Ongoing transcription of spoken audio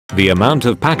The amount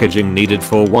of packaging needed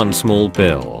for one small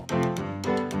pill.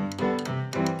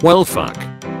 Well fuck.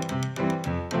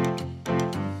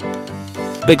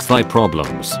 Big thigh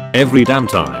problems, every damn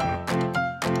time.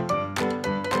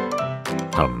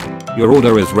 Your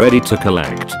order is ready to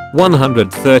collect.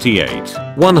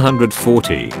 138,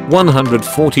 140,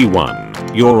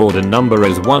 141. Your order number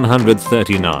is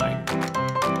 139.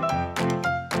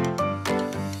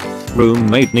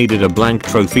 Roommate needed a blank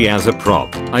trophy as a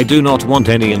prop. I do not want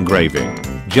any engraving.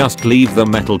 Just leave the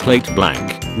metal plate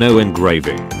blank, no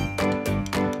engraving.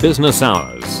 Business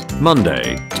hours.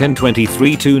 Monday,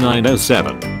 10:23 to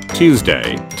 9:07.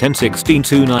 Tuesday, 10:16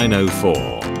 to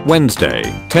 9:04. Wednesday,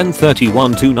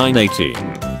 10:31 to 9:18.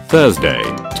 Thursday,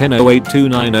 10:08 to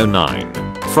 9:09.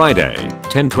 Friday,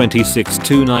 10:26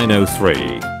 to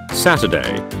 9:03.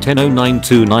 Saturday, 10:09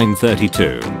 to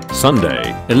 9:32.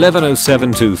 Sunday,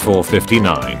 11:07 to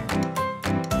 4:59.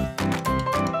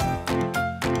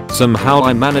 Somehow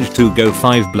I managed to go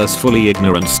 5 blissfully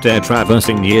ignorant stare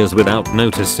traversing years without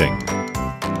noticing.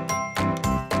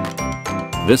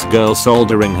 This girl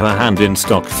soldering her hand in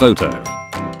stock photo.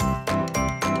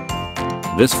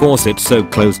 This faucet so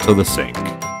close to the sink.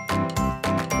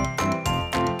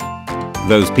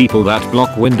 Those people that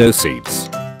block window seats.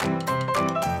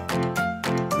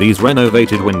 These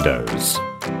renovated windows.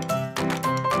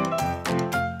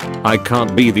 I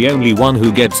can't be the only one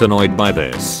who gets annoyed by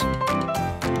this.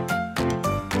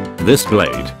 This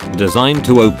blade, designed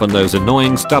to open those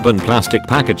annoying stubborn plastic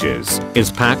packages, is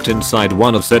packed inside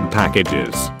one of said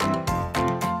packages.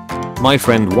 My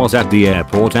friend was at the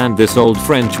airport and this old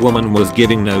French woman was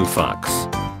giving no fucks.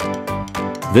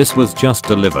 This was just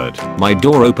delivered. My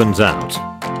door opens out.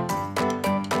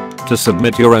 To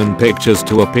submit your own pictures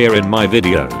to appear in my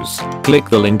videos, click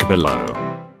the link below.